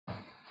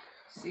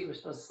See, we're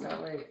supposed to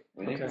start late.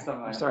 Okay,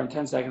 we're starting in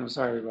 10 seconds. I'm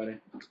sorry, everybody.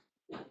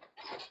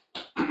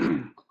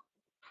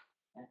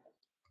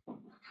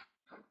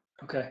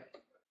 Okay.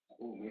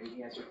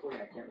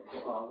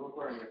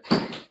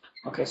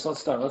 Okay, so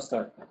let's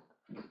start.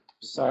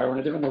 Sorry, we're in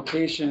a different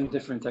location,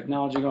 different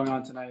technology going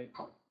on tonight.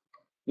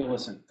 You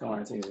listen, don't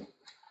worry, it's easy.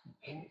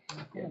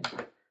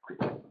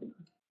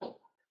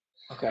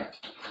 Okay.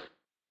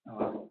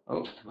 Oh,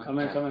 come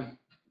in.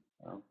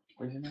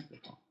 Where's your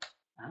microphone?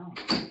 Oh.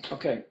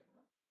 Okay.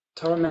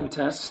 Torah Mem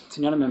Test,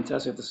 Tinyana Mem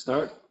Test, we have to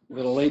start. We're a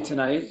little late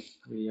tonight.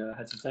 We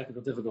had some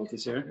technical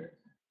difficulties here.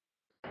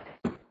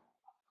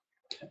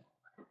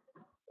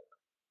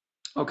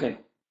 Okay,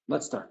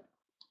 let's start.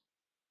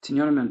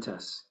 Tinyana Mem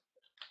Test.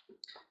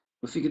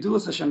 If we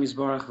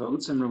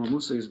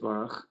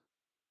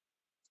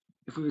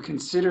would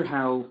consider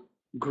how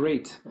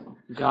great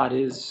God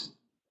is,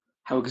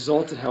 how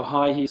exalted, how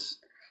high He is,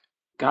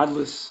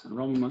 godless and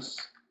Romamus.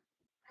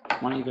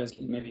 One of you guys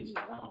maybe,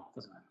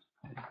 doesn't matter.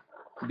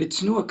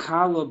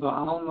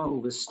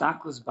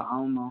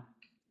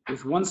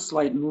 With one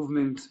slight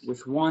movement,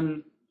 with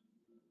one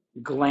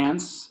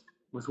glance,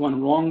 with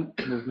one wrong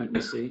movement we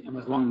see, and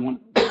with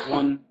one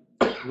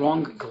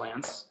wrong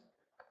glance.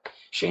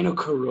 Sheino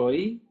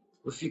karoi,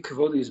 if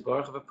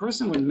a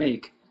person would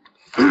make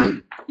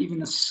even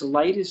the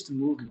slightest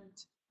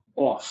movement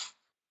off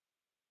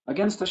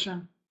against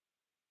Hashem,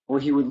 or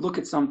he would look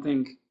at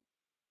something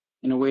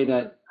in a way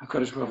that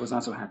HaKadosh Baruch Hu was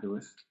not so happy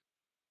with,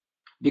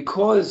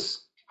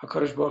 because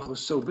HaKadosh Baruch Hu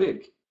was so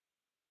big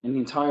in the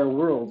entire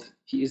world,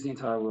 He is the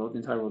entire world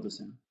is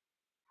Him.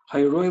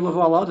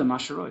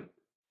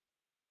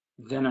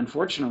 Then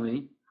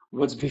unfortunately,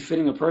 what's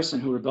befitting a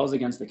person who rebels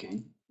against the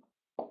king,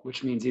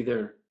 which means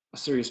either a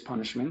serious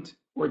punishment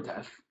or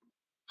death,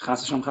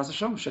 chas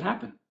Hashem, should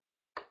happen.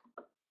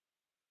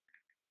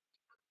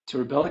 To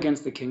rebel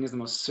against the king is the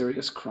most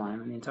serious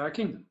crime in the entire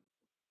kingdom.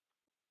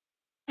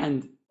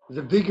 And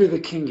the bigger the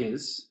king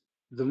is,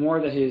 the more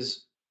that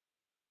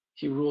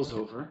he rules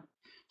over.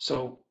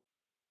 So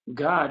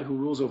God, who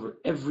rules over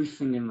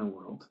everything in the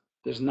world,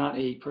 there's not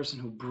a person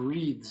who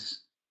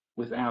breathes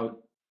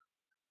without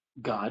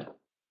God.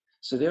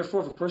 So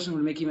therefore, if a person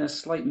would make even a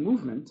slight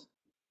movement,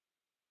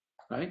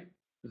 right,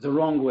 the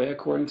wrong way,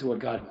 according to what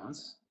God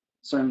wants,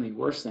 certainly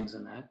worse things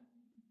than that,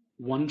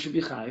 one should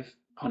be chayv,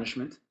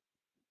 punishment,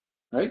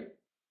 right?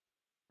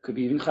 Could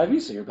be even chayv,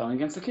 you're rebelling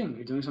against the king.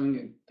 You're doing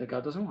something that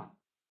God doesn't want.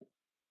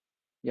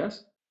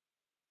 Yes?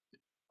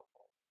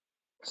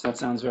 So that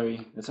sounds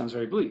very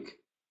bleak.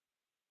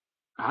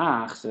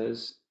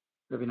 Says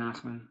Rabbi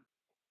Nachman,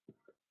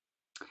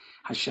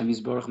 Hashem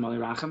is Baruch Mali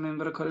Rachamim,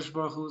 but HaKadosh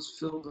Baruch Hu is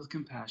filled with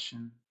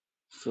compassion,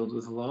 filled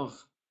with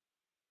love.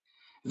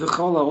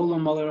 V'chol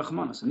ha'olam Mali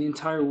Rachmanos, and the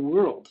entire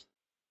world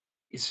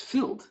is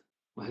filled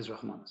with His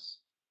Rachmanos.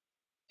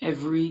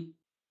 Every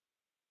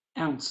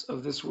ounce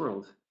of this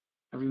world,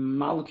 every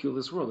molecule of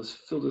this world is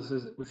filled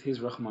with His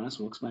Rachmanos.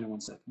 We'll explain in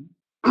 1 second.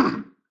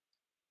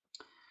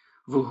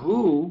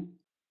 V'hu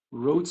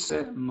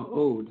rotze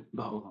ma'od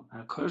ba'olam.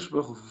 And HaKadosh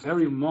Baruch Hu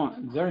very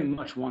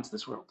much wants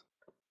this world.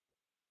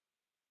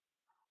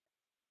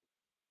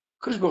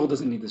 HaKadosh Baruch Hu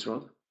doesn't need this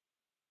world.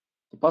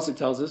 The pasuk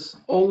tells us,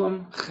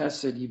 Olam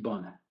Chesed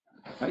Yibana.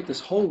 Right? This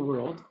whole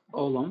world,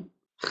 Olam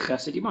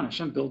Chesed Yibana.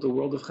 Hashem built a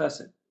world of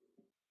Chesed.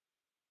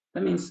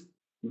 That means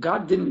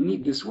God didn't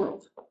need this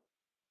world.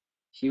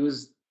 He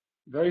was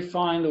very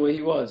fine the way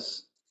He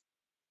was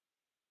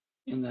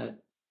in that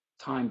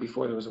time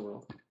before there was a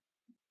world.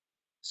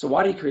 So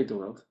why did He create the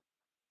world?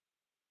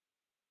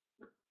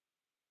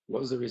 What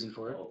was the reason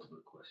for it?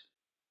 Ultimate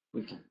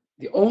question.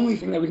 The only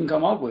thing that we can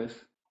come up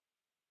with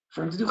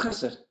for Him to do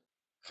chesed,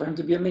 for Him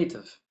to be a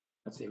meitiv.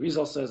 That's the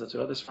Rizal says, that's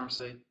what others firms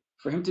say,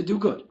 for Him to do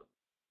good.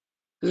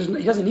 He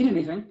doesn't need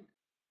anything.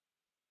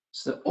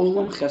 So the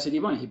Olam Chesed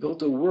Yibana, He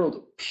built a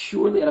world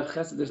purely out of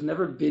chesed. There's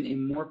never been a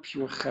more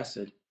pure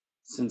chesed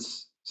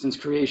since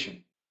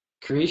creation.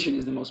 Creation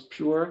is the most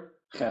pure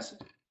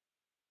chesed.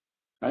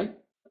 Right?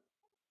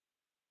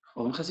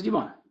 Olam Chesed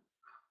Yibana.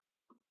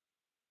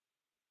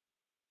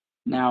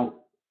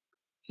 Now,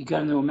 you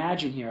got to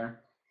imagine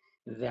here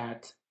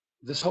that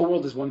this whole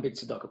world is one big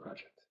tzedakah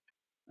project.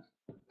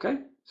 Okay?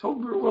 This whole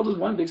world is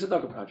one big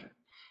tzedakah project.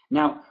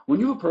 Now, when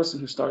you have a person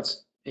who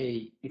starts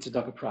a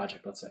tzedakah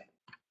project,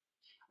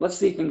 let's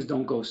say things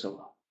don't go so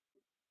well.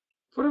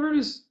 For whatever it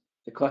is,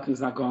 the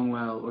collecting's not going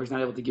well, or he's not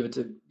able to give it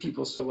to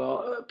people so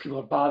well, people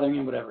are bothering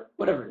him, whatever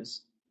it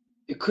is.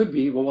 It could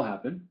be what will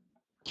happen.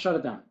 Shut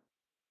it down.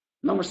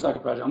 No more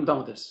tzedakah project. I'm done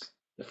with this.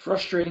 They're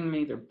frustrating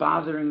me. They're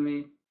bothering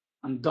me.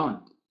 I'm done.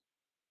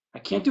 I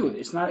can't do it. The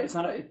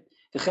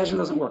chesed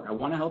doesn't work. I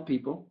want to help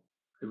people.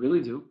 I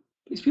really do.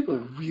 These people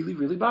are really,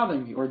 really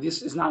bothering me, or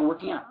this is not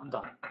working out. I'm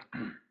done.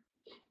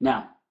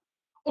 Now,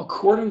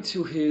 according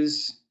to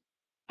his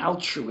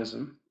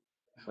altruism,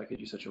 if I could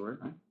use such a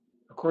word, right?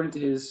 According to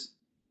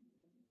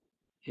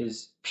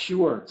his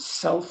pure,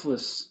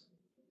 selfless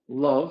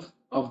love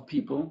of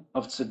people,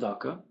 of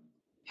tzedakah,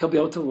 he'll be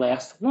able to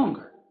last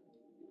longer.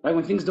 Right?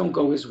 When things don't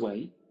go his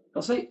way,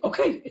 he'll say,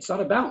 okay, it's not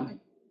about me.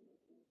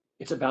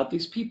 It's about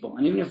these people.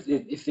 And even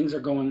if things are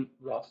going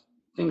rough,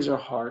 things are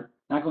hard,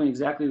 not going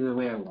exactly the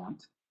way I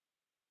want,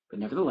 but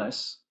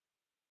nevertheless,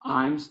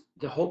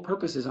 the whole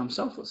purpose is I'm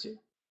selfless here.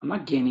 I'm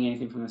not gaining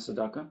anything from this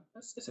tzedakah.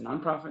 It's a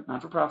non-profit,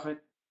 not for profit.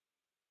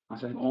 I'm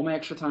spending all my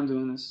extra time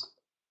doing this,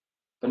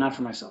 but not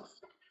for myself.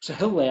 So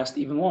he'll last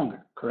even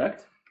longer,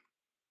 correct?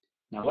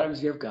 Now, what happens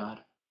if you have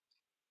God,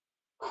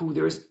 who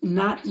there is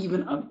not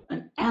even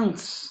an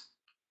ounce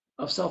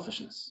of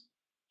selfishness?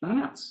 Not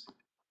an ounce.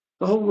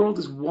 The whole world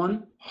is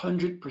 100%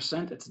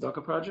 a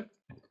tzedakah project.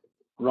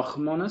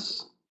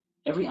 Rachmanas,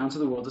 every ounce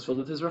of the world is filled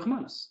with his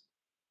Rachmanas.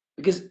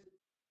 Because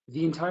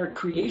the entire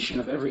creation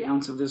of every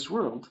ounce of this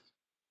world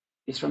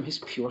is from his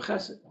pure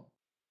chesed.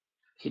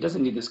 He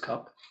doesn't need this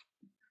cup.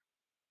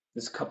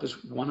 This cup is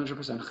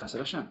 100% chesed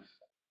Hashem.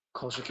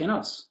 Kol shekein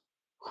us,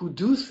 who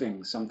do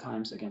things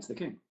sometimes against the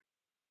king.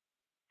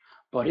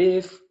 But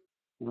if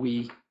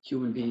we,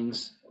 human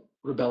beings,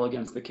 rebel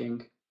against the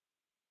king,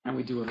 and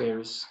we do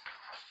averos,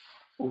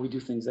 or we do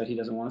things that he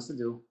doesn't want us to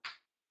do,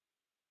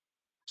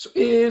 so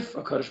if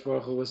HaKadosh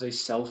Baruch Hu was a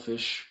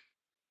selfish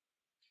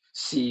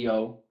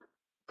CEO,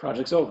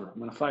 project's over, I'm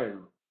going to fire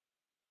him.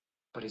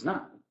 But he's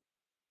not.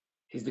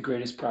 He's the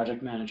greatest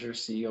project manager,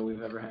 CEO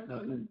we've ever had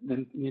in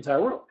the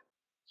entire world.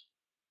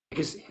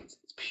 Because it's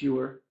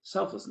pure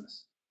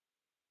selflessness.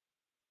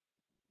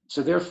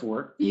 So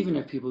therefore, even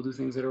if people do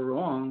things that are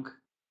wrong,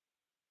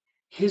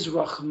 his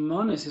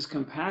rachmanis, his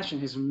compassion,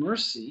 his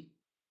mercy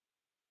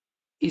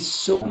is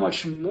so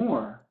much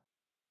more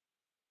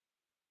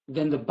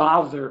than the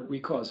bother we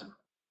cause him.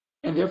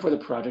 And therefore the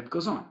project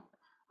goes on.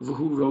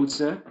 V'hu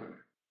rotze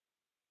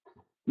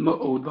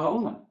ma'od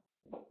ba'olam.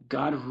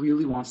 God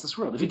really wants this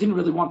world. If he didn't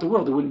really want the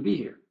world, it wouldn't be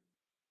here.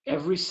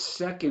 Every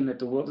second that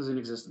the world is in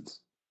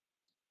existence,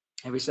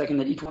 every second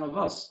that each one of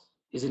us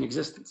is in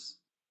existence,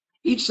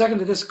 each second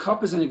that this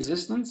cup is in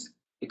existence,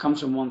 it comes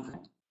from one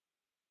thing.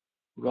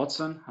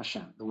 Ratzon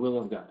Hashem, the will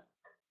of God.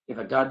 If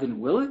a God didn't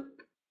will it,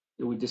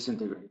 it would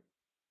disintegrate.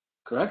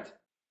 Correct?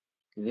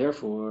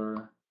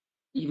 Therefore,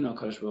 even though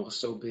Kadosh Baruch Hu is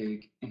so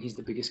big, and he's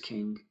the biggest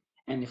king,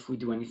 and if we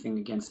do anything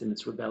against him,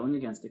 it's rebelling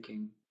against the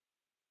king.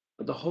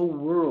 But the whole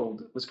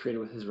world was created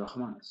with his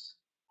Rachmanis.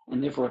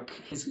 And therefore,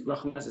 his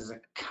Rachmanis is a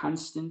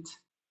constant,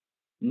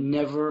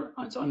 never,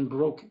 it's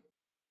unbroken.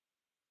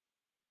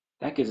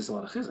 That gives us a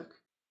lot of chizuk.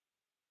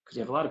 Because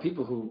you have a lot of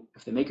people who,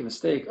 if they make a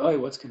mistake, oh,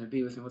 what's going to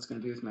be with him? What's going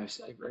to be with me?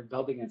 I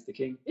rebelled against the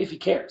king. If he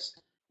cares.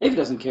 If he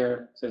doesn't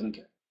care, he doesn't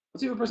care.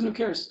 Let's see a person who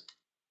cares.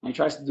 And he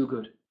tries to do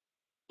good.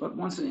 But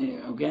once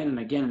again and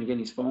again and again,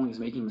 he's falling, he's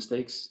making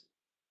mistakes.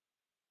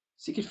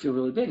 So he could feel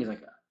really bad. He's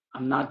like,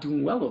 I'm not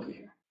doing well over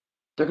here.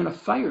 They're going to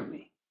fire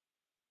me.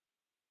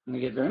 I'm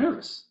going to get very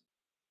nervous.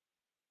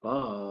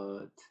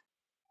 But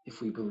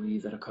if we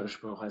believe that HaKadosh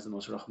Baruch Hu has the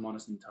most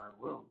Rachmanis in the entire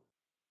world,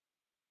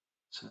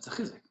 so that's a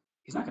chizuk.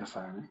 He's not going to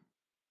fire me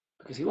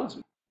because he loves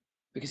me,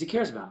 because he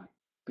cares about me,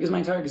 because my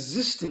entire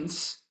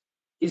existence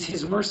is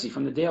his mercy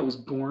from the day I was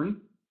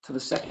born to the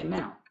second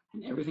now,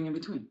 and everything in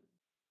between.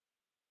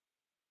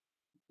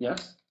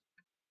 Yes?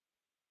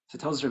 So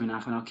it tells us Rabbi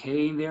Nachman,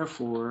 okay,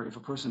 therefore, if a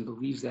person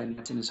believes that and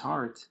that's in his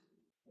heart,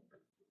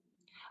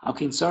 a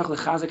person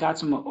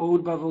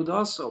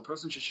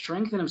should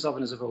strengthen himself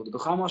in his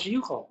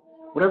avodah.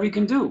 Whatever you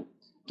can do.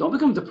 Don't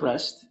become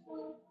depressed.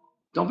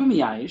 Don't be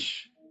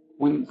miyayish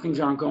when things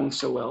aren't going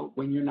so well,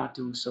 when you're not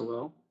doing so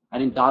well. I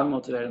didn't daven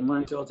well today, I didn't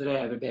learn well today,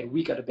 I had a bad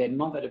week, I had a bad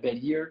month, I had a bad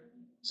year.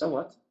 So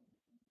what?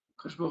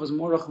 Kadosh Baruch Hu has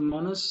more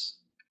rachmanos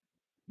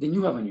than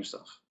you have on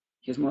yourself.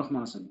 He has more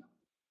rachmanos on you.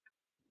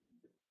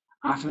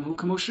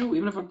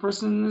 Even if a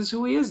person is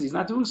who he is, he's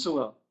not doing so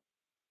well.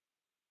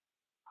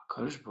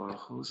 Kadosh Baruch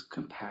Hu's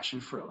compassion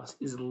for us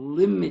is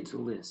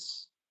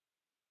limitless.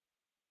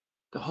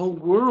 The whole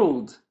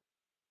world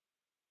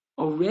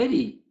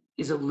already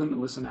is a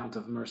limitless amount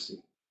of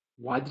mercy.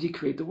 Why did he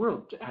create the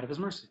world? Out of his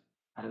mercy,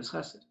 out of his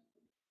chesed.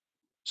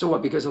 So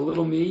what? Because a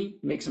little me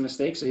makes a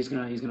mistake, so he's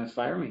gonna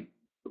fire me.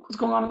 Look what's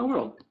going on in the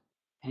world,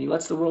 and he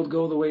lets the world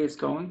go the way it's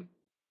going.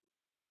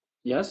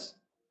 Yes.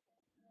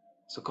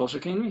 So kol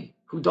shekein me,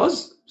 who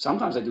does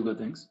sometimes I do good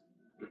things.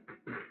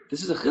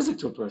 This is a chizuk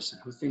to a person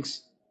who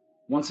thinks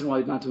once in a while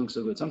he's not doing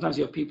so good. Sometimes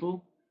you have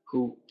people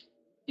who,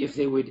 if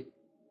they would,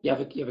 you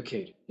have a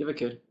kid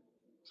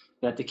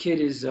that the kid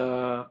he's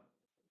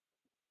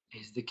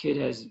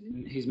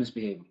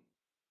misbehaving.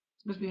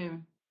 He's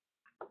misbehaving.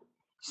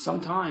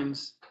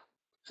 Sometimes,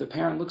 if the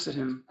parent looks at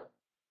him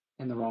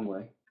in the wrong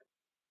way,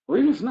 or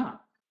even if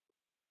not,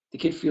 the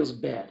kid feels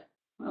bad.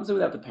 I'll say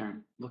without the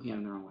parent looking at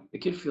him the wrong way. The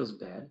kid feels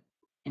bad,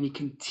 and he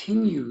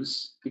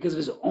continues, because of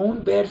his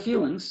own bad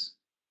feelings,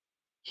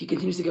 he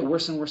continues to get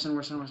worse and worse and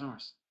worse and worse and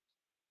worse.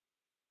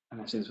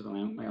 And I say this with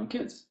my own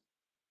kids.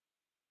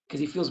 Because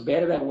he feels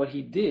bad about what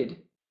he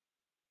did.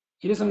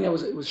 He did something that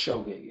was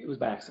shogeg. It was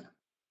by accident.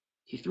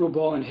 He threw a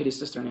ball and hit his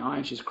sister in the eye,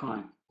 and she's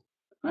crying.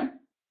 Right?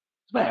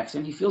 It's by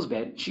accident. He feels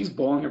bad. She's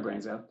bawling her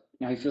brains out.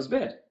 Now he feels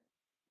bad.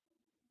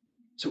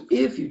 So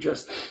if you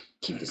just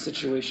keep the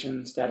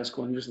situation status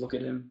quo and just look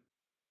at him,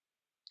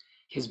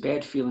 his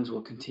bad feelings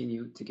will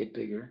continue to get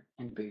bigger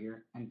and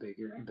bigger and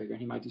bigger and bigger,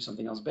 and he might do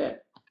something else bad.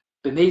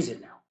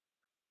 bemazed now.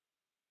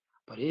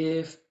 But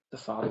if the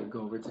father would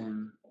go over to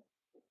him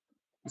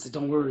and say,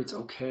 don't worry, it's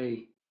okay.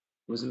 It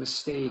was a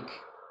mistake.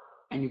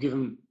 And you give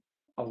him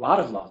a lot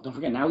of love. Don't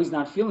forget, now he's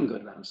not feeling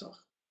good about himself.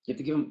 You have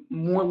to give him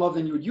more love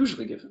than you would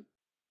usually give him.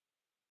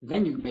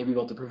 Then you may be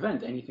able to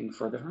prevent anything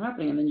further from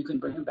happening, and then you can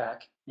bring him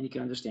back, and he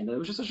can understand that it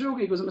was just a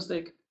shogeg, it was a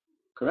mistake.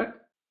 Correct?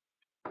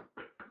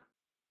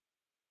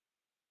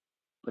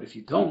 But if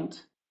you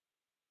don't,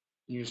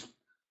 you just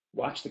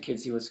watch the kid,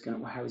 see how he's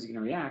going to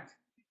react,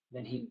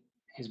 then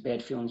his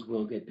bad feelings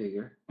will get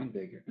bigger and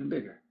bigger and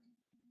bigger.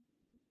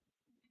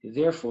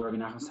 Therefore, Rabbi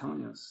Nachman is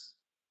telling us,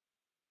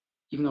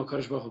 even though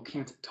Kadosh Baruch Hu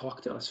can't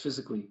talk to us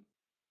physically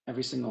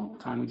every single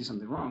time we do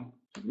something wrong,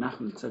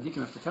 Nachman Tzaddikim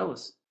have to tell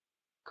us,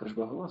 Kadosh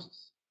Baruch Hu loves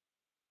us,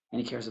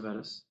 and he cares about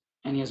us,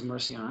 and he has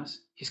mercy on us.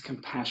 He's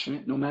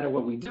compassionate no matter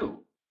what we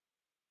do.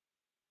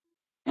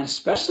 And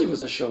especially if it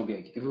was a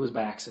shogeg, if it was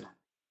by accident.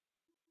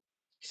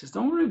 He says,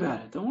 don't worry about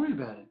it, don't worry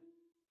about it.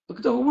 Look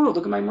at the whole world,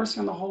 look at my mercy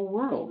on the whole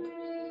world.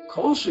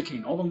 Kol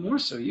shekin, all the more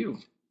so you,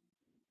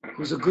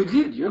 who's a good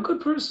yid, you're a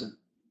good person.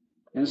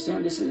 You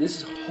understand?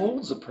 This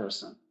holds a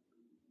person.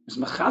 It's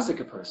machazik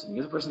a person. It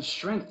gives a person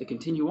strength to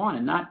continue on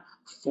and not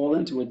fall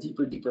into a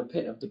deeper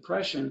pit of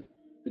depression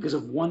because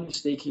of one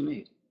mistake he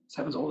made. This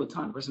happens all the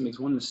time. A person makes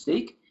one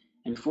mistake,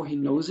 and before he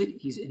knows it,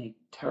 he's in a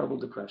terrible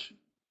depression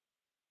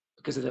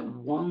because of that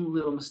one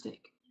little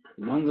mistake.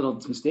 One little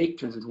mistake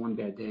turns into one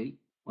bad day.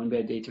 One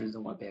bad day turns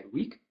into one bad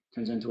week.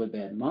 Turns into a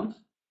bad month.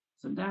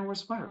 It's a downward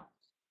spiral.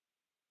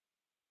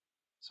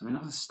 So we're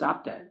not going to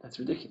stop that. That's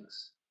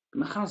ridiculous.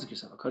 Mechazik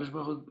yourself. Kadosh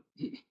Baruch Hu,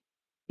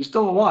 you're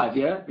still alive,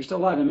 yeah? You're still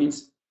alive. That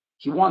means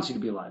he wants you to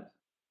be alive.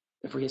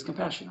 Therefore, he has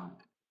compassion on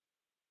you.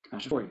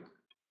 Compassion for you.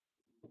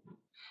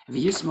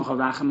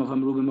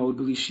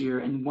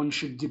 And one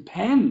should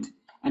depend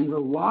and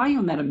rely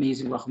on that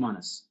amazing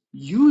Rahmanas.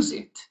 Use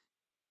it.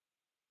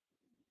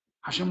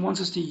 Hashem wants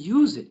us to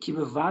use it.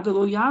 Kadosh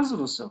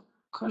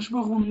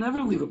Baruch Hu will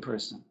never leave a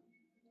person.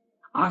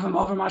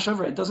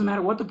 It doesn't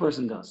matter what the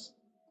person does.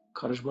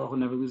 Kadosh Baruch Hu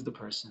never leaves the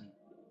person.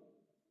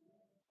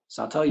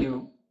 So I'll tell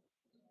you,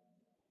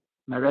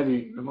 my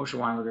Rebbe, Moshe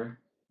Weinberger,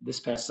 this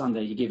past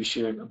Sunday, he gave a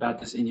shir about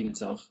this Indian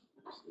itself.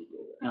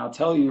 And I'll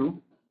tell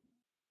you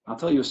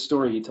a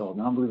story he told,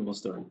 an unbelievable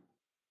story.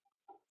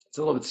 It's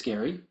a little bit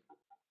scary.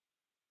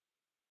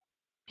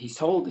 He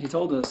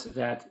told us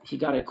that he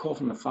got a call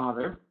from a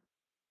father,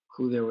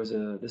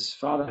 this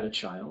father had a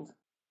child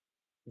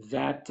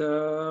that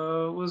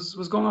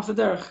was going off the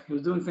derech. He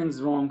was doing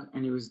things wrong,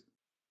 and he was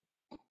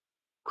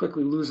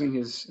quickly losing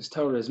his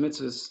Torah, his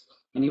mitzvahs.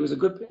 And he was in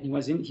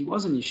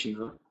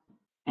yeshiva,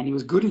 and he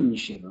was good in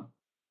yeshiva,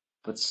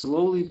 but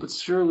slowly but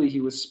surely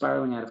he was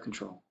spiraling out of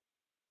control.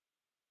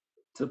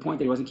 To the point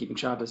that he wasn't keeping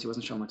Shabbos, he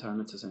wasn't showing Torah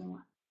mitzvahs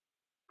anymore.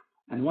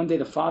 And one day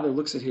the father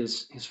looks at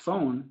his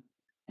phone,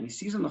 and he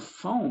sees on the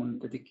phone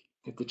that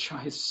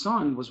his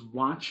son was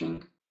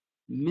watching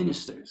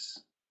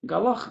ministers,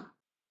 galachim,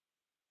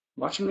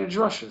 watching their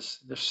drushes,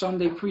 their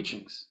Sunday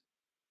preachings.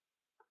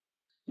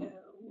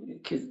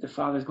 The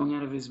father's going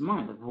out of his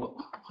mind. Like,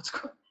 what's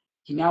going?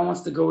 He now wants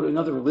to go to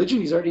another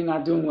religion. He's already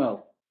not doing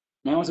well.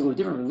 Now he wants to go to a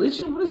different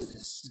religion. What is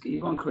this? He's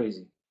going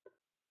crazy.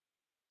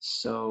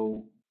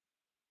 So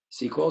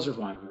he calls Reb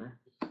Weinberger,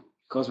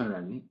 calls my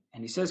Rebbe,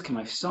 and he says, "Can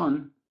my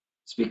son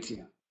speak to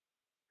you?"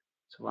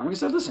 So Weinberger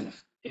said, "Listen,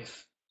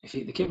 if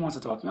the kid wants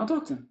to talk to me, I'll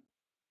talk to him."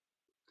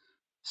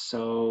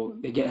 So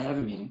they have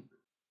a meeting,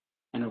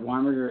 and Reb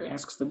Weinberger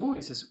asks the boy,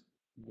 he says,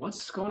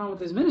 "What's going on with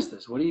these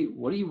ministers? What are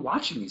you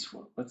watching these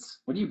for?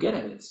 What do you get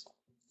out of this?"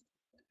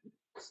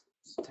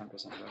 It's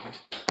 10% rubbish.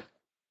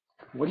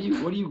 What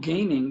are you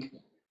gaining?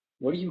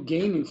 What are you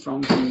gaining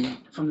from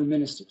the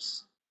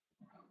ministers?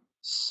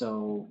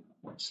 So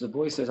the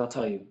boy says, "I'll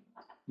tell you.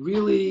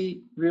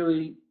 Really,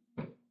 really,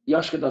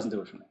 Yashka doesn't do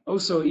it for me.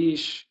 Also,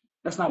 Ish,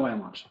 that's not why I'm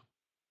watching.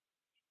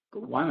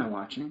 But why am I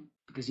watching?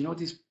 Because you know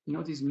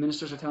what these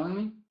ministers are telling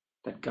me?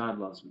 That God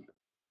loves me.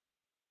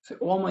 So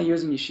all my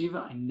years in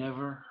yeshiva, I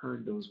never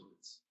heard those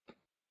words.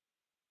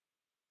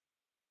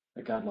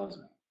 That God loves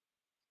me.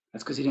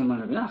 That's because he didn't learn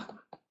Rabbi Nachman."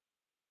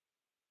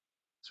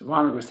 So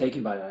Weinberger was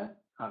taken by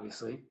that,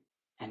 obviously,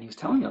 and he was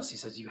telling us. He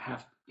says, "You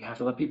have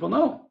to let people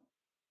know.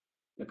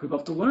 That people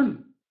have to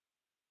learn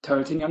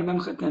Torah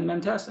Tinyana and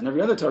Mem-Tes and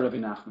every other Torah Rabbi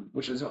Nachman,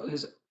 which is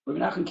his. Rabbi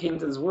Nachman came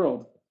into this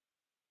world.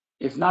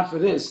 If not for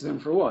this, then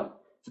for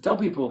what? To tell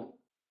people,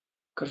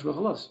 Kadosh Baruch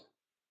Hu loves you,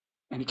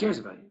 and he cares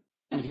about you.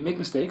 And if you make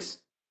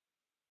mistakes,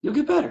 you'll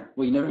get better.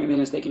 Well, you never made a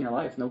mistake in your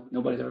life.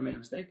 Nobody's ever made a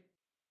mistake.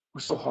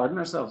 We're so hard on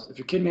ourselves. If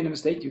your kid made a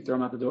mistake, you throw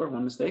him out the door.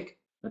 One mistake,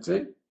 that's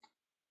it.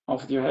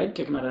 Off with your head,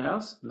 kick him out of the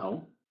house?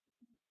 No.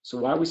 So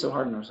why are we so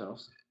hard on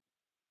ourselves?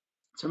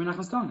 So Rabbi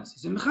Nachman's telling us. He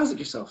said, "Mechazik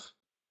yourself.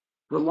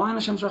 Rely on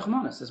Hashem's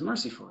Rahmanas, His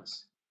mercy for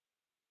us.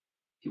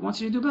 He wants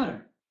you to do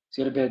better.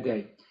 So you had a bad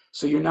day.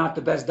 So you're not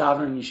the best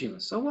davener in yeshiva.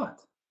 So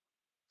what?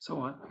 So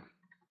what?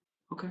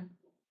 Okay.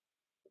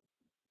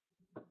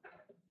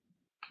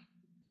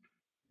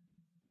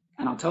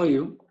 And I'll tell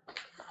you,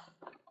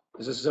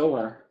 there's a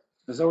Zohar.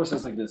 The Zohar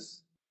says like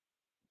this.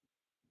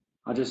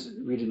 I'll just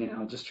read it.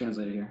 I'll just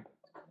translate it here.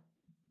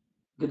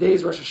 The day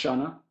is Rosh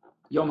Hashanah,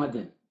 Yom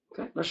Hadin.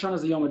 Okay? Rosh Hashanah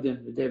is the Yom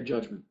Hadin, the day of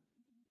judgment.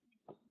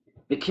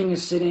 The king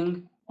is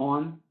sitting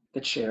on the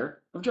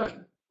chair of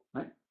judgment,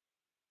 right?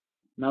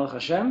 Melech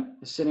Hashem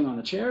is sitting on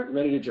the chair,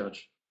 ready to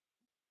judge.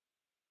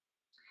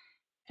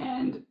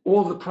 And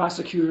all the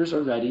prosecutors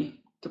are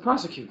ready to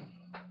prosecute.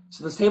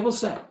 So the table's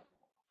set.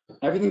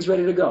 Everything's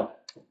ready to go.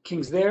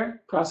 King's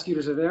there,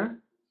 prosecutors are there.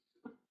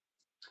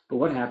 But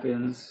what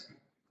happens?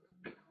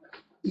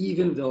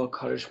 Even though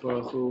HaKadosh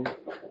Baruch Hu,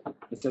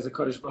 it says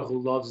HaKadosh Baruch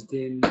Hu loves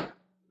din,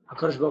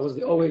 HaKadosh Baruch Hu is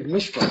the Ohev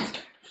Mishpat,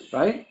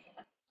 right?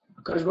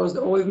 HaKadosh Baruch Hu is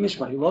the Ohev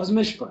Mishpat. He loves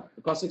Mishpat.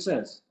 The pasuk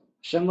says,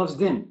 Hashem loves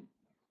din.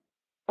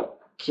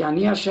 Ki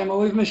ani Hashem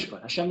Ohev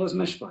Mishpat. Hashem loves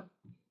Mishpat.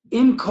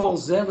 In Kol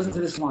Zeh, listen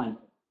to this line.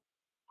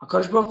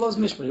 HaKadosh Baruch Hu loves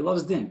Mishpat. He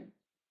loves din.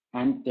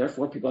 And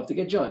therefore, people have to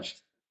get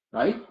judged,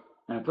 right?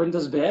 And a person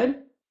does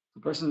bad,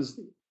 the person's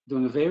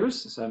doing a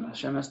virus, so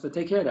Hashem has to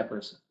take care of that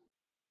person.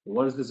 But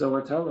what does the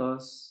Zohar tell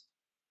us?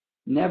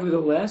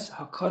 Nevertheless,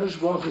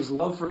 HaKadosh Baruch Hu's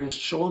love for his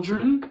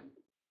children,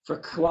 for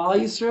Klal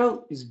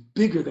Yisrael, is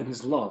bigger than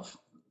his love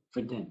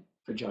for din,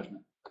 for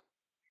judgment.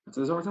 That's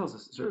what the Zohar tells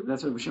us.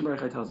 That's what Rishon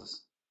Baruch Hu tells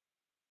us.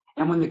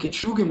 And when the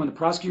Ketshugim, when the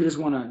prosecutors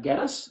want to get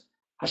us,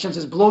 Hashem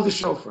says, blow the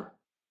shofar,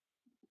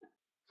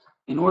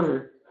 in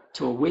order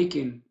to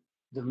awaken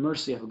the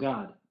mercy of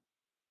God.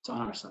 It's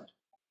on our side.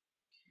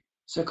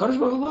 So HaKadosh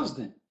Baruch Hu loves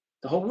din.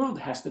 The whole world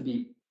has to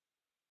be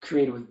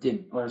created with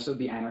din, or else it would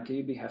be anarchy, it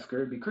would be hefker, it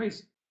would be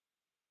crazy.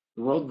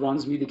 The world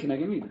runs mida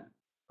k'neged mida.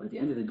 But at the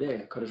end of the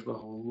day, HaKadosh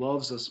Baruch Hu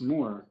loves us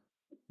more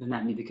than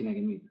that mida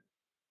k'neged mida.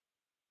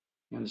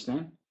 You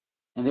understand?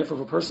 And therefore,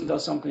 if a person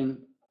does something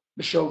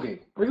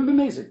b'shogeg, or even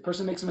b'mezid, a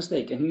person makes a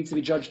mistake and he needs to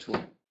be judged for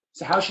it.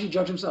 So how should he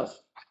judge himself?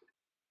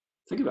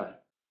 Think about it.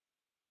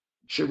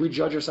 Should we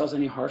judge ourselves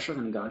any harsher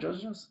than God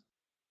judges us?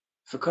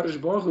 If HaKadosh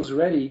Baruch Hu is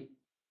ready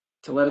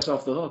to let us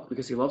off the hook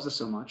because he loves us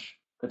so much,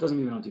 that doesn't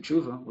mean we don't do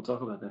tshuva. We'll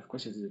talk about that. Of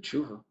course, you have to do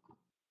tshuva.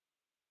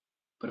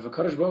 But if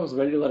HaKadosh Baruch Hu is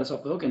ready to let us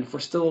off the hook, and if we're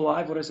still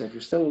alive, what do I say? If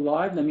you're still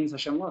alive, that means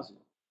Hashem loves you.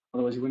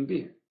 Otherwise, you wouldn't be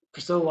here. If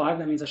you're still alive,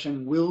 that means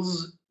Hashem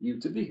wills you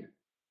to be here.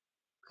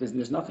 Because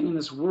there's nothing in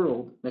this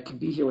world that can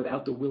be here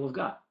without the will of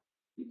God.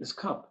 This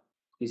cup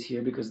is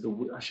here because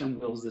Hashem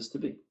wills this to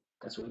be.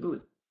 That's what we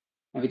believe.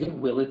 And if he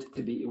didn't will it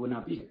to be, it would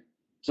not be here.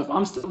 So if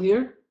I'm still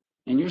here,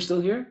 and you're still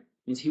here,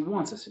 it means he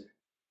wants us here.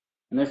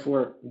 And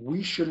therefore,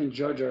 we shouldn't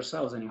judge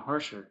ourselves any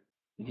harsher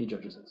than he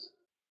judges us.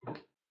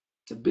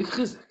 It's a big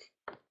chizuk.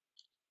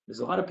 There's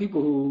a lot of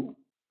people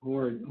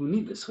who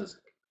need this chizuk.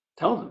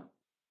 Tell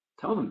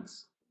them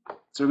this.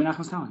 So Rebbe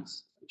Nachman's telling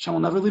us. Hashem will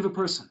never leave a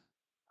person.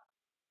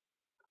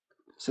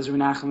 Says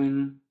Rebbe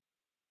Nachman,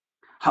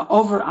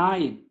 ha'over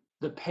ayin,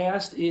 the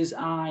past is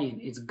ayin,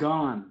 it's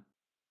gone.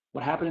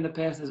 What happened in the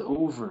past is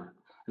over.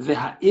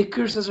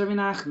 V'ha'ikr, says Rebbe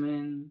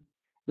Nachman,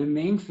 the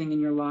main thing in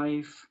your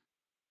life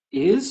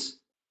is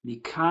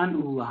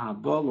mikan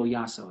ulahaba lo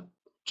yasod.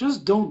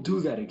 Just don't do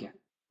that again.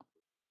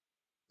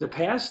 The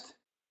past,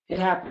 it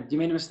happened. You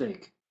made a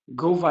mistake.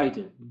 Go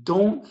weiter.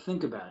 Don't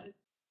think about it.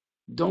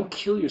 Don't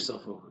kill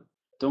yourself over it.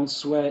 Don't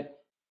sweat.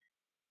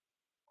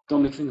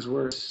 Don't make things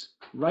worse.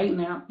 Right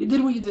now, you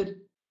did what you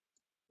did.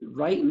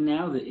 Right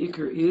now, the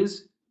ikr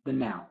is the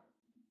now.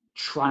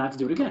 Try not to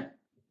do it again.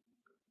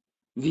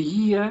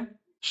 V'yiyah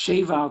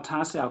sheva al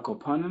tase al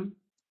kopanim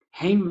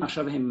heim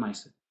machshav heim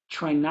ma'aseh.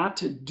 Try not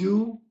to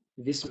do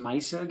this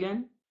ma'aseh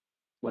again,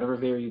 whatever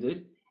very you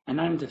did, and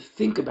not even to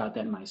think about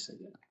that ma'aseh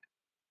again.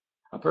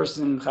 A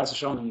person, chas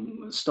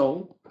v'shalom,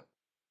 stole,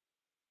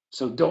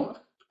 so don't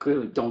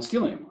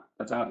steal anymore.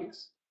 That's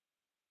obvious.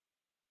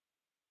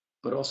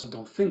 But also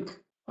don't think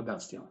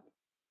about stealing.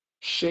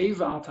 Shev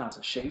v'al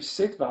tase, shev,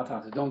 sit v'al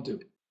tase, don't do.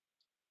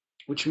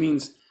 Which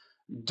means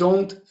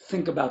don't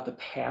think about the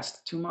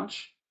past too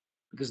much,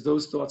 because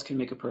those thoughts can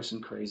make a person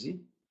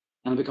crazy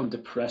and become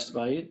depressed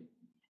by it.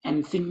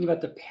 And thinking about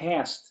the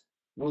past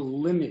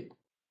will limit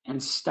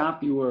and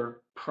stop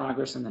your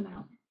progress in the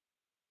now.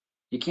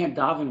 You can't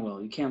daven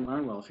well, you can't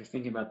learn well if you're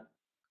thinking about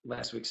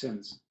last week's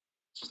sins.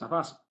 It's just not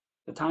possible.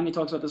 The Tanya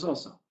talks about this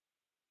also.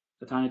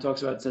 The Tanya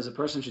talks about, it says a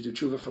person should do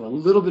tshuva for a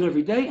little bit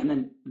every day and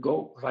then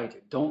go right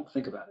it. Don't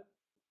think about it.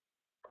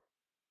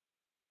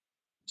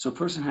 So a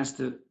person has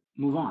to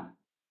move on,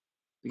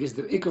 because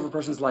the ikr of a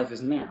person's life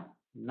is now,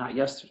 not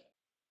yesterday.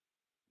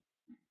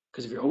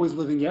 Because if you're always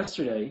living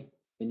yesterday,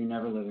 then you're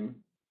never living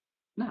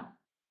now.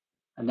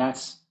 And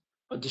that's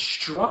a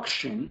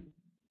destruction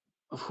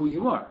of who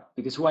you are,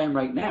 because who I am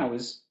right now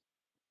is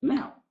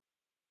now.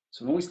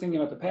 So I'm always thinking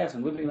about the past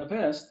and living in the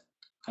past.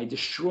 I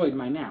destroyed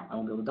my now. I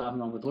won't be able to daven,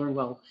 I won't learn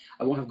well,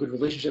 I won't have good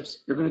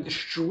relationships. You're going to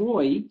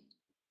destroy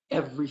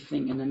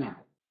everything in the now.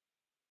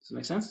 Does that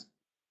make sense?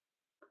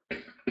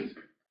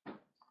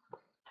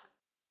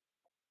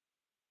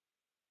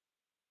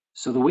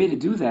 So the way to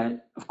do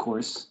that, of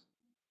course,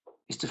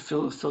 is to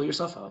fill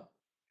yourself up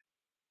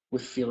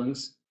with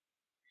feelings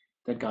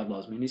that God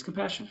loves me and he's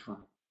compassionate for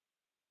me.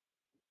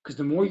 Because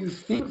the more you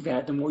think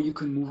that, the more you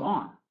can move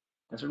on.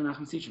 That's what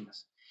Nachman's teaching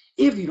us.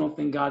 If you don't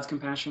think God's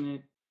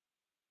compassionate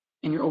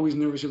and you're always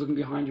nervous, you're looking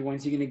behind you, when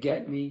is he going to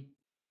get me?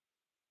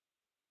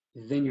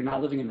 then you're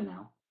not living in the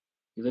now.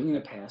 You're living in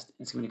the past. And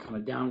it's going to become a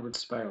downward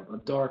spiral, a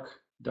dark,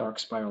 dark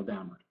spiral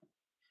downward.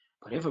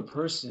 But if a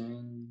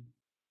person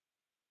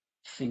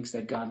thinks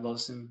that God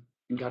loves him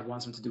and God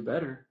wants him to do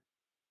better,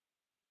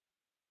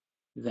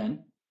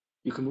 then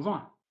you can move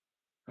on,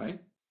 right?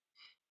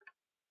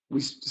 We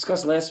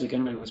discussed last week,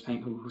 anybody who was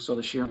paying, who saw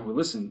the share and who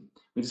listened,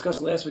 we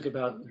discussed last week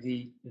about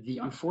the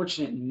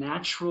unfortunate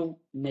natural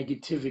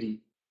negativity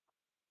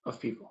of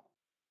people.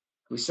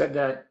 We said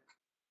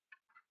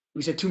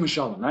two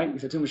mishalim, right? We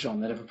said two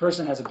mishalim, that if a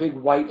person has a big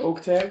white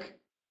oak tag,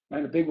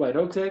 right, a big white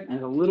oak tag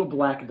and a little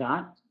black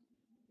dot,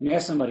 and you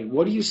ask somebody,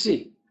 what do you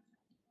see?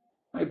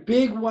 Right,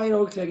 big white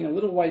oak tag and a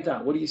little white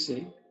dot, what do you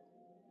see?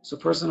 So a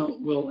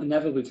person will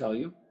inevitably tell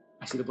you,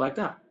 I see the black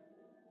dot.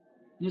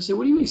 And you say,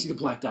 what do you mean you see the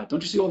black dot?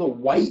 Don't you see all the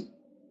white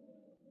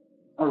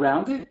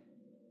around it?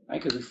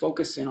 Right? Because we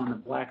focus in on the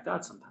black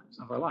dot sometimes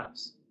of our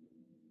lives.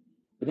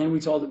 But then we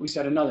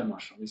said another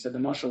mashal. We said the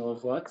mashal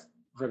of what?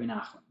 Rebbe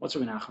Nachman. What's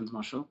Rebbe Nachman's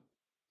mashal?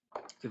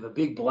 You have a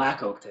big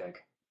black oak tag.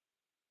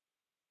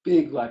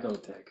 Big black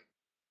oak tag.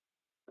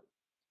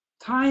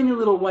 Tiny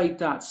little white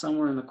dot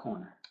somewhere in the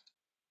corner.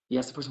 He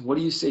asked the person, what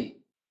do you see?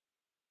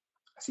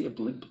 I see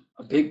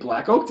a big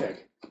black oak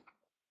tag.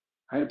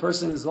 Right? A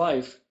person in his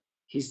life,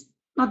 he's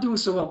not doing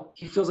so well.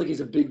 He feels like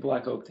he's a big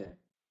black oak tag.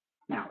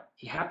 Now,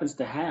 he happens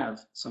to have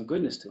some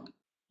goodness to him.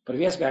 But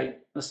if you ask a guy,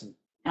 listen,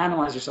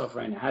 analyze yourself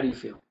right now. How do you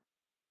feel?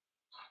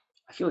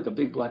 I feel like a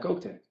big black oak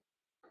tag.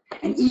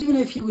 And even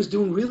if he was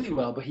doing really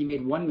well, but he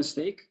made one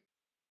mistake,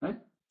 right?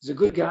 He's a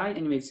good guy, and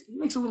he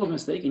makes a little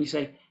mistake, and you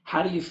say,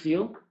 how do you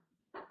feel?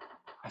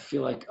 I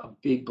feel like a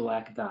big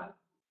black dot.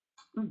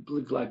 A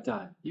big black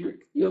dot. You're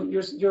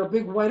a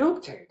big white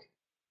oak tag.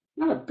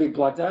 Not a big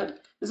black dot.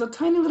 There's a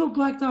tiny little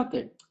black dot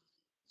there.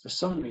 For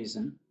some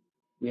reason,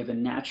 we have a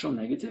natural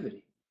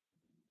negativity.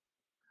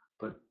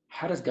 But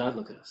how does God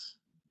look at us?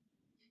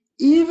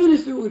 Even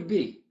if it would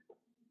be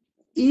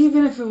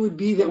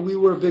that we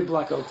were a big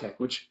black oak tag,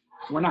 which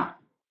we're not.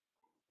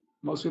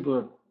 Most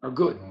people are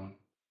good.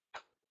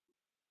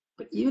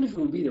 But even if it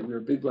would be that we were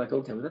a big black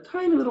oak tag with a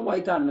tiny little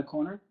white dot in the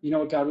corner, you know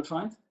what God would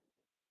find?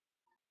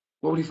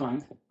 What would he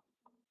find?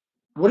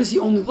 What does he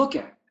only look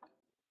at?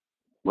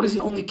 What does he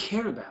only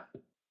care about?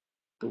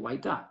 The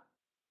white dot.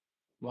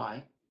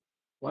 Why?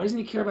 Why doesn't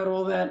he care about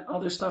all that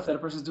other stuff that a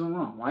person's doing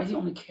wrong? Why does he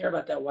only care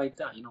about that white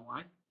dot? You know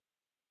why?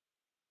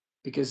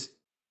 Because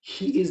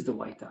he is the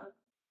white dot.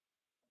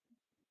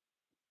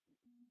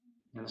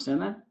 You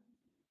understand that?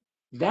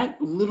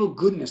 That little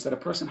goodness that a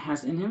person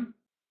has in him,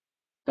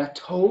 that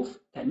tov,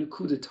 that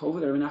nukuda tova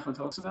that Rebbe Nachman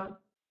talks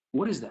about,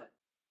 what is that?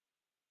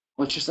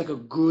 Well, it's just like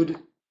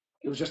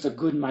it was just a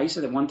good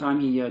ma'isa that one time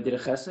he did a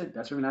chesed.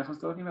 That's what Rebbe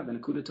Nachman's talking about, the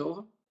nukuda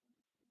tova.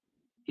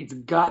 It's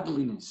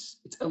godliness.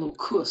 It's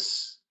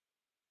elokus.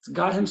 It's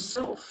God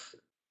himself.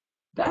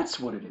 That's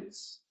what it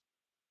is.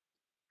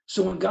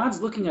 So when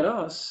God's looking at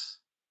us,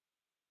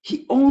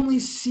 he only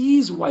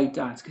sees white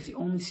dots because he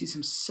only sees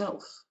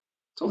himself.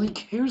 That's all he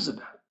cares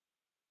about.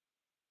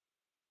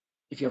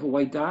 If you have a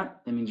white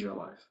dot, that means you're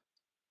alive.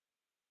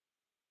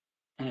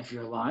 And if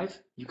you're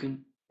alive, you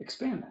can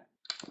expand that.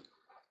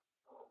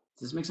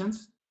 Does this make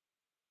sense?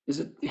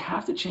 You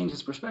have to change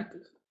this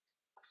perspective.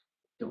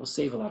 It will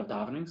save a lot of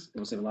davenings. It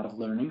will save a lot of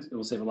learnings. It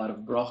will save a lot of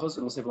brachos.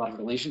 It will save a lot of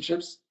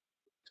relationships.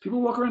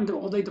 People walk around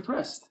all day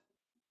depressed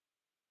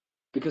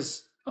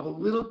because of a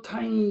little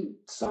tiny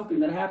something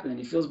that happened and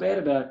he feels bad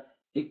about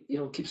it.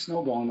 It'll keep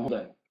snowballing the whole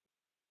day.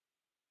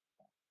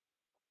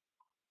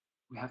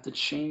 We have to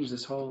change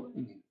this whole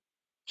Indian,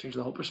 change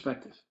the whole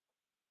perspective.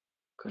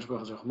 Because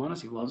Baruch Hu,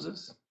 he loves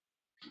us.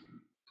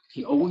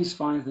 He always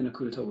finds the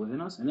Nakuda Tov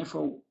within us, and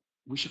therefore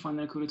we should find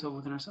the Nakuda Tov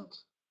within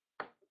ourselves.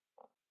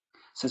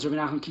 Says Rebbe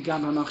Nachman, Ki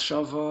gam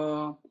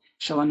ha'machshava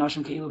shel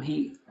hanashim ke'ilu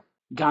hi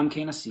gam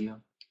kein asiyah.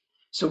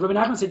 So Rebbe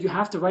Nachman said you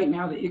have to right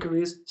now, the ikar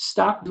is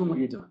stop doing what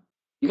you're doing.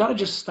 You got to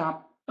just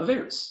stop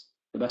averis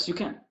the best you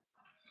can.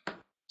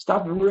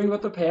 Stop worrying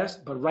about the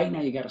past, but right now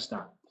you got to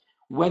stop.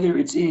 Whether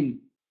it's in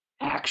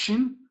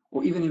action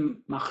or even in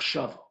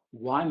machshava.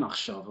 Why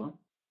machshava?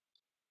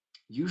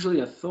 Usually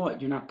a thought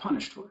you're not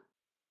punished for.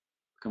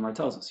 Gemara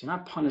tells us you're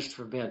not punished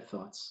for bad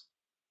thoughts.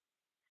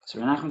 So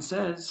Rebbe Nachman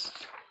says,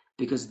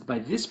 because by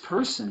this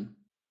person,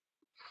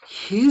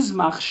 his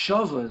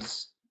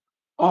machshavas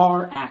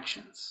are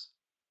actions.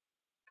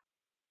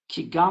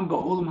 Ki gam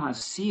ba'olam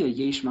ha'asiyah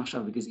yesh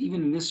machshava. Because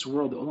even in this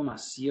world, the olam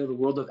ha'asiyah, the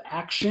world of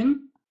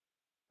action,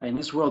 right, in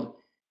this world,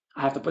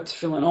 I have to put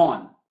tefillin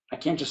on. I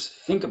can't just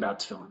think about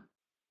tefillin.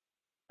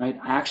 Right?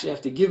 I actually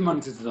have to give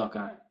money to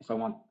tzedakah if I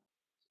want.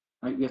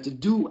 Right? We have to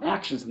do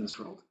actions in this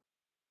world.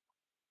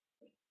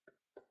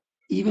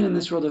 Even in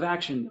this world of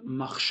action,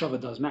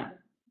 machshava does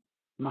matter.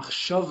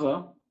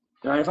 Machshava,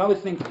 right? If I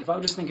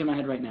would just think in my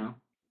head right now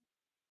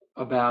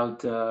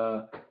about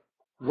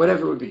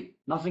whatever it would be,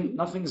 nothing's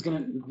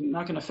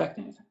not gonna affect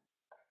anything.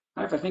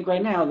 Right? If I think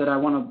right now that I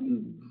want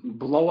to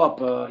blow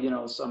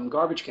up, some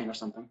garbage can or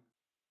something,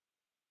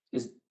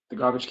 is the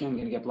garbage can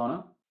going to get blown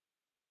up?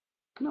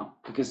 No,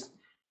 because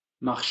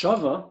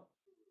machshava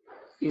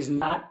is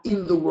not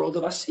in the world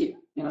of Asiya.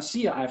 In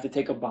Asiya, I have to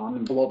take a bomb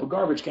and blow up a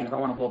garbage can if I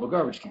want to blow up a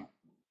garbage can.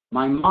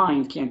 My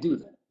mind can't do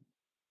that.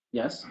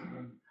 Yes?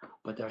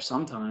 But there are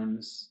some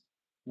times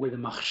where the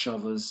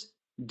machshavas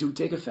do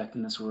take effect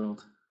in this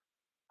world.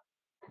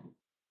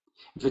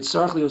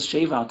 Therefore,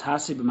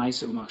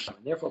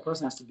 a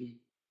person has to be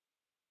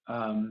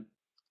sheva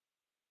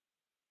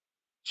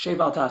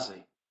al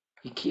tase.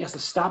 He has to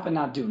stop and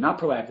not do. Not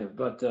proactive,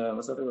 but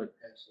what's the other word?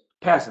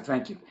 Passive,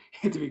 thank you.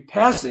 To be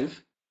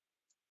passive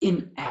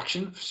in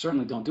action,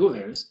 certainly don't do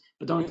Averis,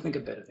 but don't even think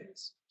of bad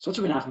Averis. So what's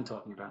Rebbe Nachman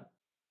talking about?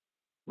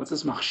 What's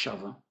this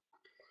machshava?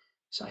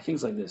 So I think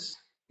it's like this.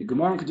 The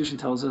Gemara in Kedushin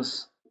tells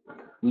us,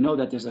 we know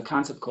that there's a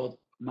concept called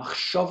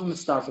machshava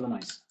mitzvah for the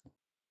mice.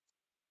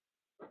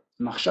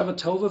 Machshava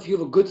tova, if you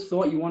have a good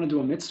thought, you want to do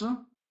a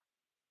mitzvah,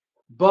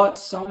 but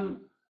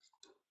some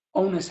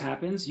onus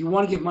happens, you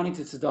want to give money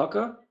to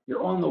tzedakah,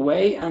 you're on the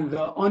way, and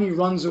the ani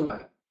runs away.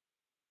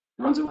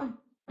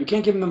 You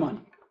can't give him the money.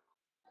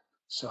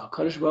 So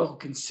HaKadosh Baruch Hu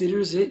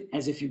considers it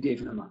as if you gave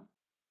him the money.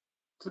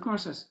 So the Gemara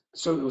says,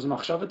 so it was a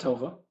machshava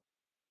tova,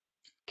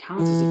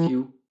 counts as if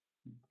you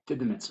did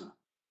the mitzvah.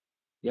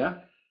 Yeah?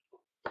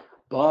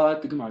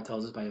 But the Gemara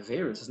tells us by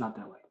Averis, it's not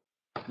that way.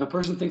 If a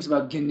person thinks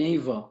about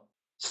Geneva,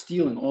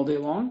 stealing all day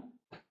long,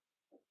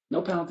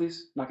 no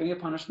penalties, not going to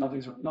get punished,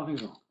 nothing's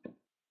wrong.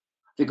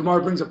 The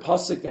Gemara brings a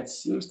pasuk that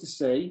seems to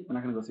say, we're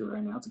not going to go through it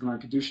right now, it's a Gemara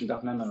Kedushin,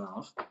 Daf Mem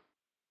Rav.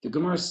 The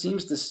Gemara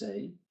seems to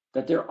say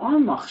that there are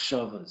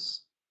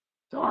machshavas,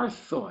 there are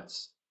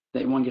thoughts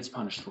that one gets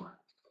punished for.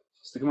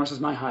 So the Gemara says,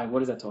 my high,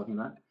 what is that talking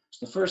about?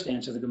 So the first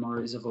answer of the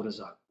Gemara is avodah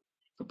zarah.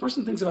 If a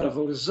person thinks about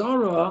avodah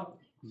zarah,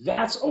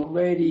 that's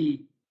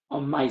already a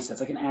mice,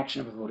 that's like an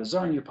action of avodah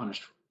zarah, and you're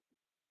punished for it.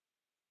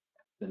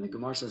 Then the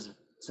Gemara says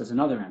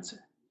another answer.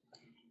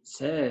 It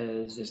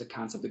says there's a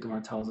concept the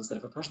Gemara tells us that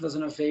if a person does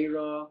an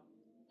aveira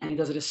and he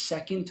does it a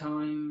second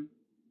time,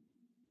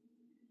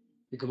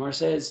 the Gemara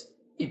says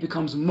it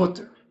becomes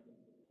mutter.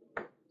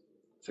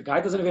 If a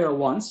guy does an aveira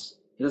once,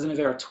 he does an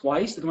aveira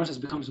twice, the Gemara says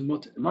it becomes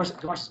mutter. The Gemara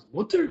says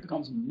mutter? It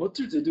becomes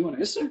mutter to do an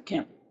isser?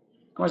 Can't be.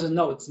 The Gemara says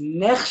no, it's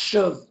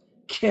nechshav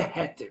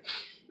keheter.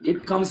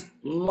 It becomes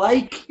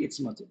like it's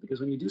mutter, because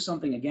when you do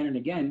something again and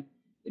again,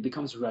 it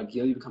becomes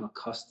ragil, you become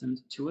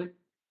accustomed to it.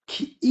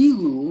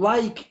 Ki'ilu,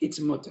 like it's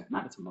mutter,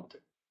 not it's mutter.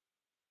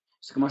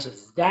 So Gemara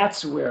says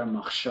that's where a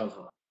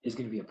machshava is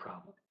going to be a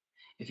problem.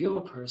 If you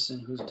have a person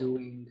who's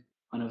doing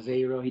an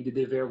aveira, he did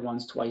the aveira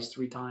once, twice,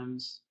 three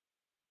times.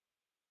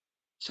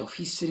 So if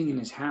he's sitting in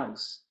his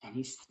house and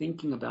he's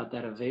thinking about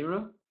that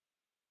aveira,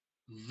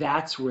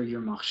 that's where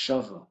your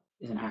machshava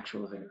is an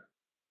actual aveira.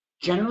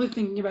 Generally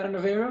thinking about an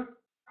aveira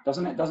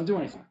doesn't do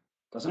anything,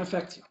 doesn't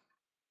affect you.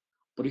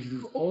 But if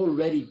you've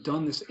already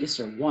done this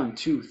isser 1,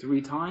 2,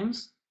 3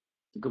 times,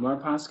 the Gemara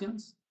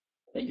paskins,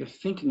 that you're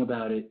thinking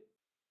about it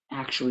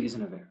actually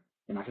isn't a aveira.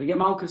 You're not going to get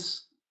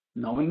malchus.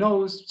 No one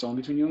knows. It's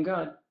only between you and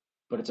God.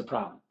 But it's a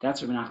problem.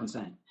 That's what Rebbe Nachman's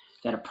saying.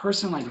 That a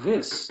person like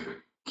this,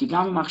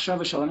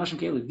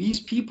 these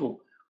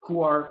people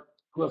who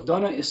have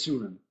done a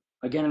isurim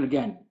again and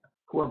again,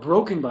 who are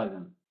broken by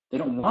them, they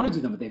don't want to do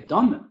them, but they've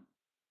done them.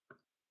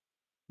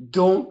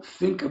 Don't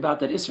think about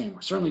that isser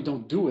anymore. Certainly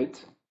don't do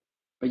it.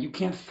 But you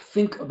can't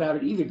think about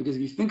it either, because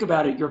if you think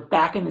about it, you're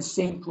back in the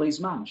same place,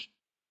 mamash.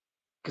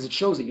 Because it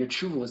shows that your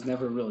tshuva was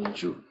never really a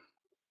tshuva.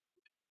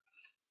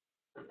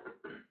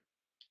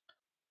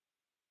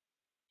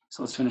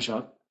 So let's finish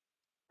up.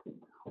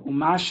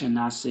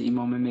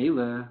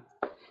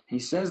 He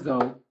says,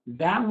 though,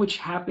 that which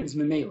happens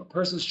memela, a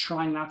person's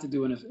trying not to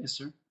do an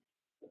isser,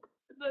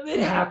 it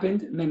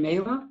happened,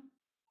 memela,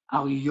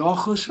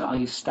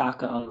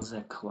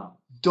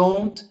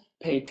 don't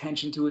pay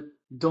attention to it,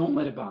 don't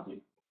let it bother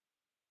you.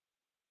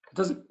 It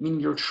doesn't mean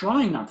you're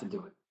trying not to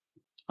do it.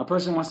 A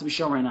person wants to be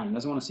show right now. He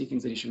doesn't want to see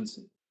things that he shouldn't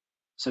see.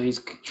 So he's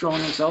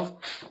controlling himself.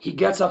 He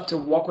gets up to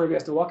walk wherever he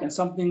has to walk, and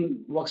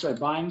something walks right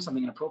by him,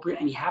 something inappropriate,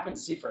 and he happens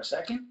to see it for a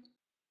second.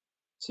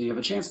 So you have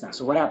a chance now.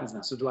 So what happens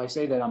now? So do I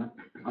say that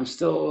I'm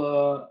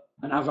still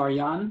an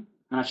avaryan,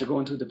 and I should go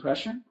into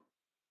depression?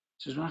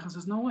 So Nachman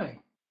says, no way.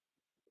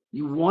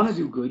 You want to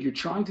do good. You're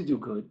trying to do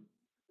good.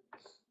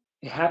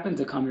 It happened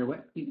to come your way.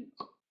 You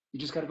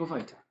just got to go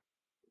fight.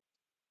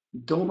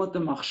 Don't let the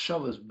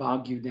machshavas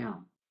bog you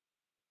down.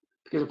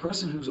 Because a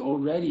person who's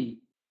already,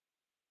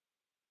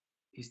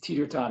 he's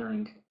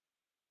teeter-tottering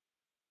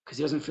because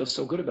he doesn't feel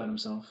so good about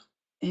himself,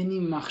 any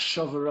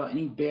machshavara,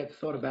 any bad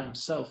thought about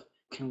himself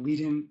can lead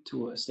him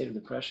to a state of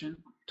depression,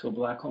 to a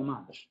black hole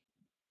mamash.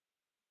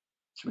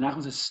 So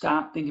Nachman says,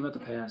 stop thinking about the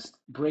past,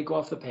 break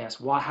off the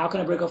past. Why? How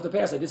can I break off the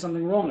past? I did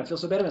something wrong. I feel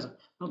so bad about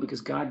myself. No,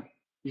 because God,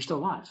 you're still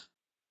alive.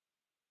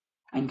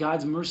 And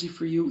God's mercy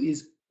for you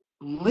is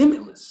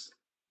limitless.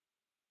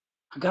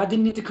 God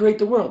didn't need to create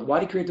the world. Why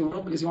did he create the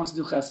world? Because he wants to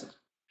do chesed.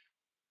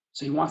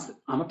 So he wants to,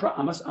 I'm a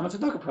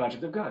tzedakah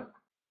project of God.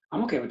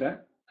 I'm okay with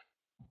that.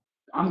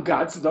 I'm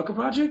God's tzedakah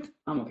project.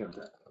 I'm okay with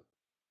that.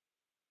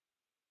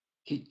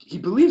 He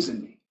believes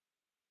in me.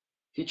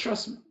 He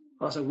trusts me.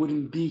 Or else I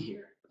wouldn't be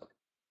here.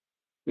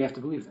 We have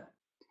to believe that.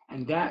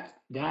 And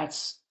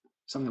that's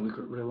something we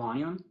could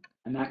rely on.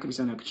 And that could be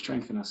something that could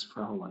strengthen us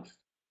for our whole life.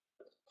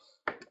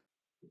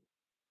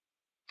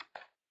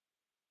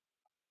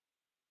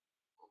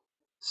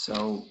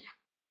 So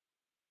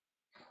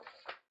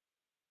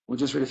we'll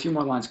just read a few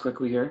more lines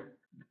quickly here.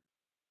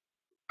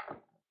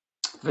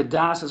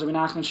 V'das, as Rabbi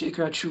Nachman,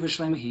 she'ikra tshuva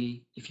shlema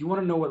hi. If you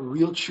want to know what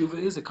real tshuva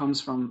is, it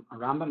comes from a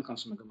Rambam, it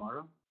comes from a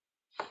Gemara.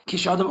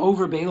 Kishadam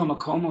over be'elo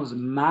makomos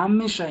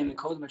mamishay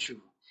mekodem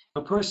tshuva.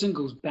 A person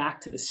goes back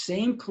to the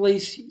same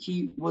place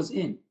he was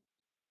in,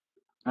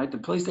 right? The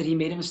place that he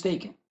made a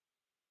mistake in.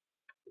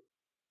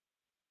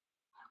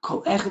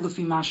 Kol echad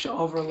lefi ma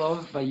she'over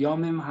lov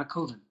vayomim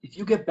hakodem. If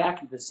you get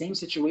back to the same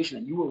situation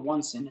that you were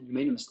once in and you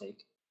made a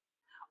mistake,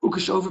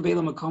 u'kashover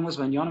be'elo makomos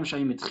vanyonim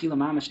shayim etchila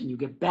mamash, and you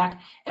get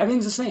back,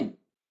 everything's the same.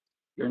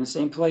 You're in the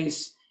same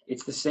place.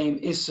 It's the same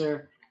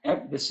Isser.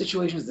 The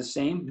situation is the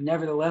same.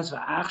 Nevertheless,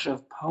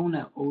 v'achshav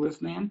pona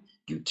orif man,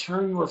 you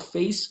turn your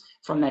face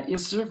from that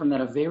Isser, from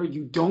that Avera.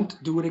 You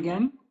don't do it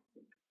again.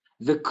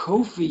 The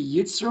kofi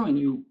yitzro, and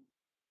you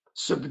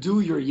subdue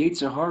your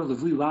yetzer hara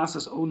levli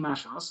lasas od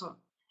mashasa,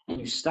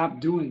 and you stop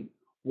doing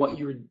what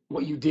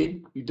you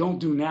did. You don't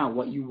do now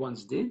what you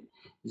once did.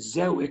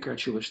 Zeu ikar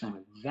tshuva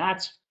shlema.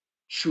 That's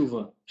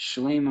tshuva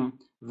shlema.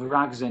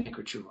 V'rak zen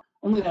ikar tshuva.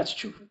 Only that's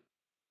tshuva.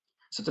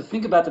 So to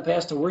think about the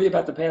past, to worry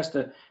about the past,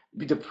 to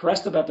be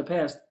depressed about the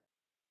past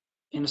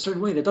in a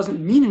certain way, that doesn't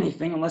mean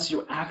anything unless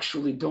you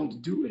actually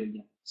don't do it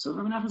again. So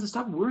Rebbe Nachman says,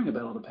 stop worrying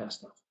about all the past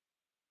stuff.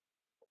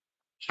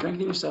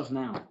 Strengthen yourself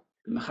now.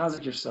 Be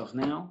mechazik yourself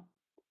now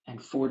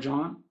and forge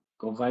on.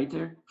 Go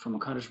weiter from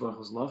HaKadosh Baruch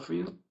Hu's love for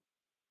you.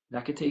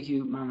 That could take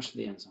you mamash to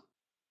the end zone.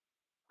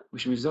 We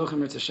should be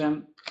zochim Ritz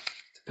Hashem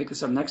to pick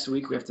this up next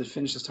week. We have to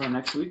finish this Torah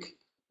next week.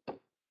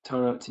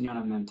 Torah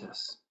Tinyana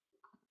Memtes.